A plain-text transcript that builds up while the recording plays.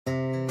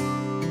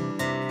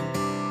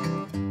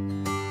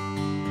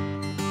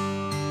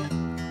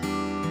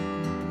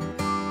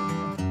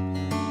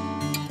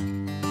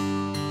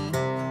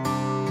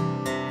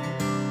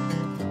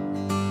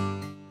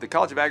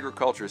College of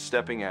Agriculture is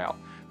stepping out.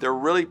 They're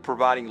really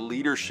providing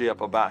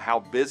leadership about how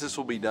business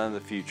will be done in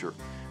the future,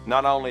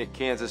 not only at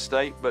Kansas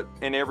State, but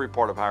in every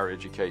part of higher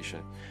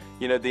education.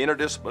 You know, the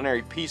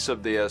interdisciplinary piece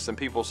of this, and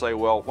people say,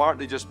 well, why aren't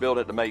they just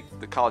building it to make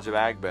the College of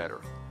Ag better?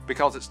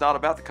 Because it's not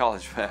about the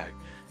College of Ag.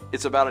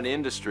 It's about an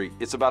industry,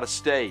 it's about a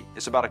state,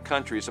 it's about a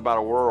country, it's about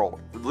a world.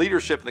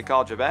 Leadership in the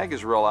College of Ag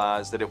has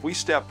realized that if we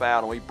step out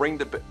and we bring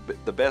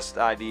the best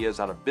ideas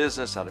out of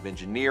business, out of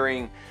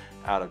engineering,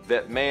 out of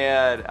vet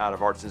med, out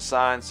of arts and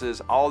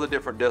sciences, all the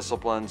different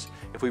disciplines,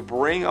 if we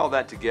bring all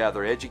that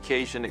together,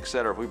 education,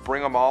 etc., if we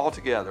bring them all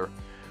together,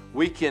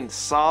 we can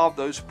solve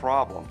those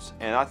problems.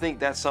 And I think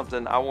that's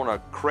something I want to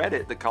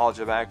credit the College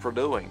of Ag for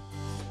doing.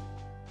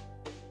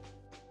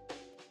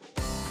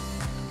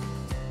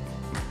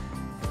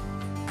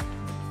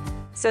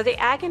 So the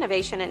Ag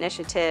Innovation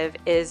Initiative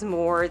is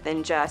more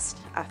than just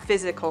a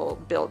physical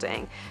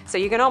building. So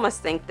you can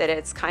almost think that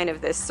it's kind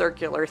of this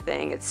circular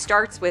thing. It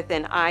starts with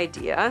an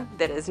idea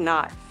that is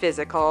not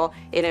physical.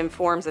 It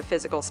informs a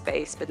physical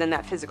space, but then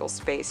that physical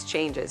space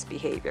changes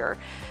behavior.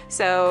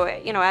 So,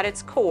 you know, at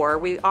its core,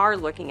 we are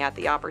looking at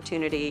the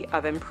opportunity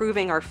of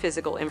improving our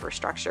physical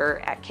infrastructure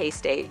at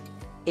K-State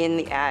in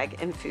the ag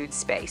and food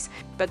space.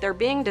 But they're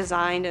being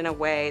designed in a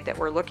way that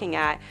we're looking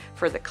at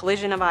for the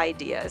collision of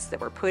ideas,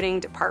 that we're putting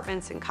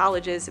departments and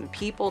colleges and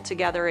people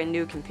together in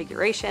new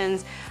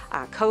configurations,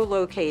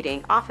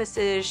 co-locating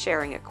offices,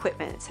 sharing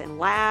equipment and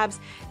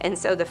labs. And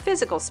so the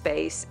physical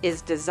space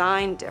is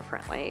designed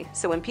differently.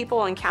 So when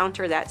people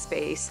encounter that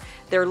space,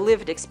 their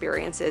lived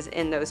experiences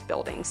in those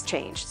buildings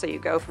change. So you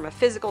go from a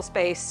physical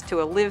space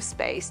to a lived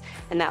space,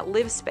 and that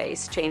lived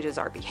space changes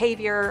our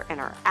behavior and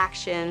our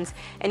actions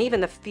and even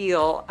the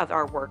feel of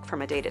our work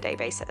from a day-to-day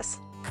basis.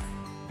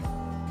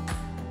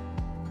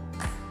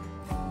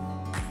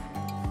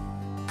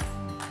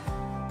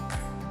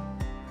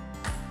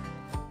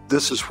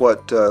 This is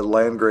what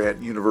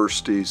land-grant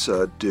universities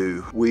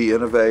do. We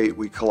innovate,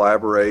 we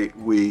collaborate,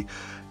 we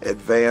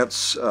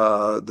advance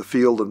the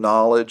field of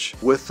knowledge.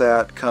 With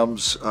that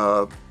comes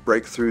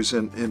breakthroughs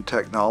in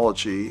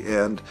technology,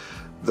 and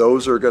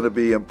those are going to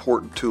be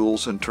important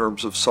tools in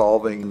terms of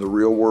solving the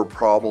real-world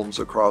problems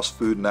across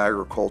food and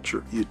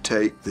agriculture. You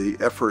take the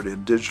effort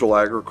in digital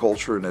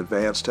agriculture and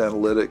advanced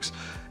analytics,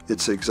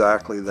 it's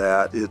exactly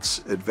that. It's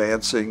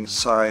advancing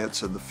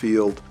science in the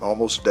field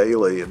almost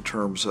daily in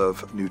terms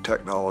of new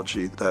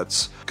technology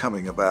that's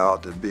coming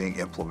about and being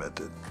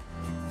implemented.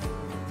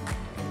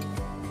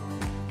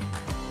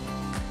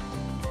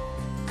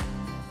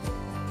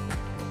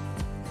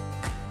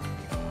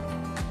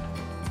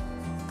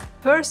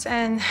 First,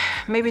 and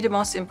maybe the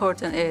most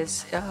important,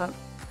 is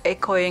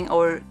echoing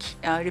or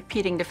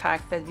repeating the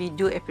fact that we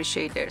do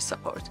appreciate their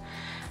support.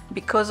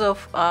 Because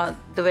of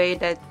the way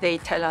that they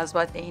tell us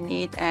what they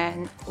need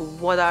and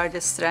what are the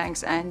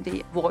strengths and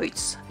the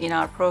voids in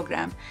our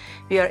program,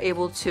 we are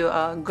able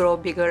to grow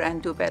bigger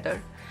and do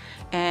better.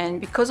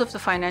 And because of the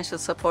financial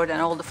support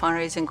and all the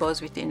fundraising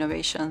goes with the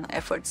innovation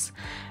efforts,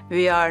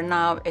 we are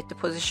now at the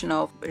position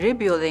of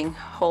rebuilding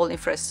whole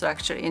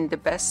infrastructure in the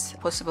best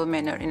possible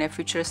manner, in a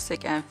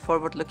futuristic and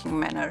forward-looking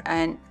manner,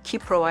 and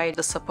keep providing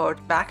the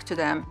support back to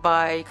them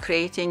by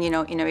creating,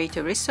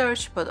 innovative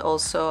research, but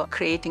also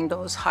creating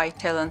those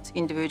high-talent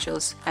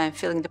individuals and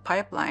filling the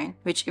pipeline,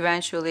 which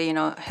eventually,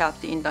 help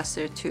the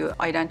industry to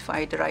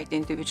identify the right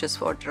individuals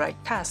for the right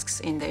tasks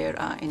in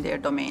their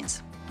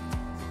domains.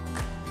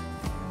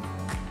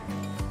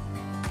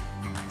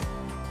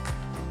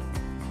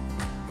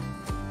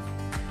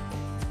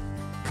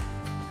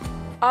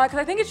 Because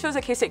I think it shows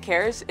that K-State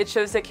cares. It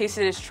shows that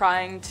K-State is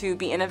trying to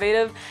be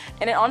innovative,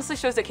 and it honestly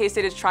shows that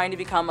K-State is trying to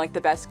become like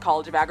the best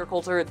college of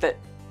agriculture that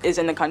is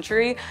in the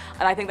country.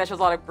 And I think that shows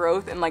a lot of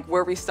growth in like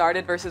where we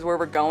started versus where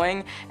we're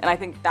going. And I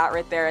think that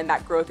right there and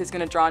that growth is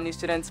going to draw new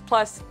students.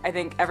 Plus, I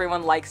think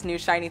everyone likes new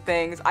shiny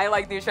things. I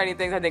like new shiny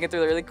things. I think it's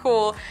really, really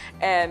cool.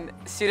 And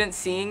students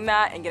seeing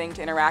that and getting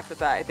to interact with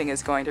that, I think,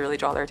 is going to really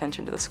draw their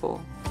attention to the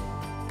school.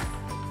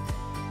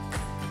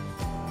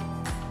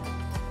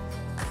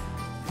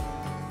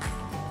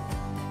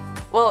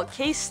 Well,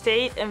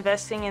 K-State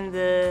investing in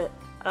the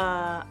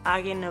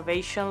ag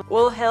innovation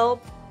will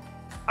help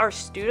our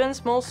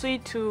students mostly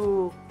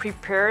to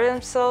prepare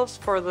themselves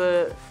for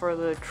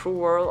the true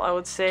world, I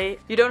would say.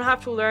 You don't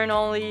have to learn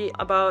only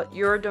about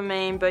your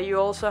domain, but you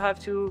also have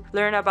to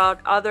learn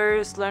about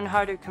others, learn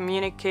how to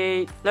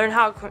communicate, learn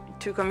how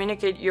to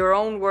communicate your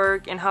own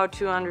work and how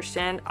to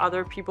understand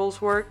other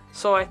people's work.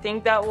 So I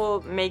think that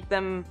will make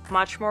them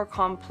much more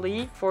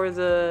complete for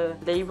the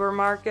labor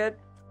market.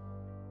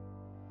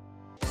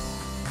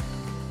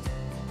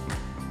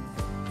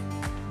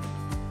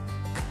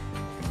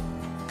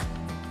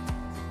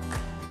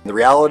 The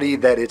reality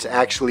that it's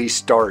actually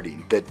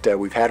starting, that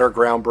we've had our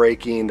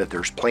groundbreaking, that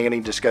there's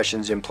planning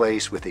discussions in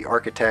place with the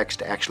architects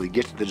to actually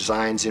get to the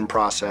designs in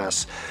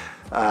process,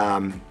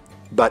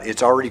 but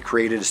it's already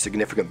created a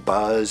significant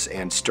buzz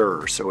and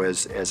stir. So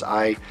as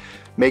I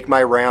make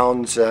my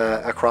rounds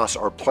across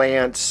our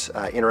plants,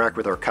 interact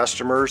with our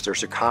customers,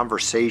 there's a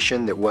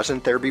conversation that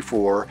wasn't there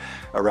before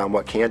around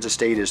what Kansas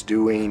State is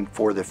doing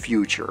for the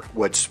future.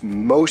 What's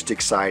most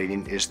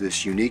exciting is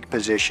this unique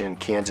position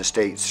Kansas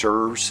State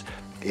serves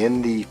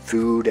in the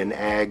food and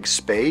ag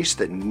space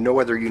that no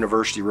other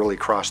university really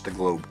across the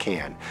globe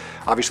can.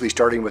 Obviously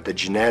starting with the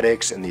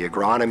genetics and the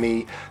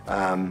agronomy,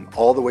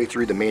 all the way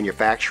through the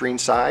manufacturing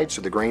side.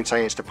 So the grain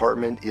science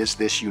department is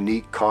this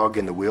unique cog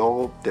in the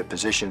wheel that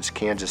positions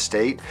Kansas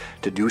State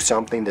to do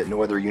something that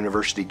no other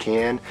university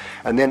can.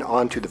 And then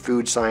on to the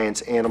food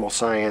science, animal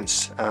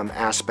science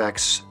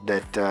aspects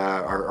that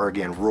are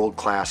again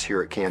world-class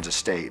here at Kansas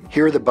State.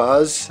 Hear the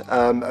buzz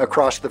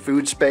across the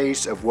food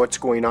space of what's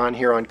going on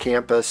here on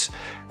campus.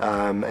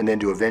 And then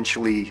to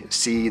eventually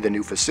see the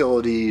new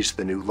facilities,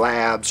 the new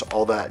labs,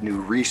 all that new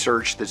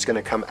research that's going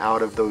to come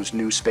out of those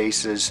new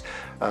spaces.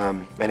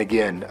 And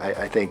again,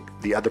 I think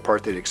the other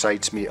part that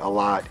excites me a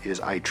lot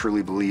is I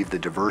truly believe the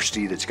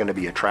diversity that's going to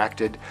be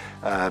attracted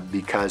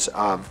because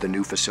of the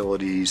new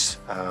facilities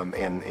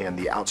and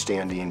the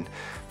outstanding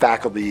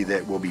faculty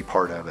that will be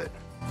part of it.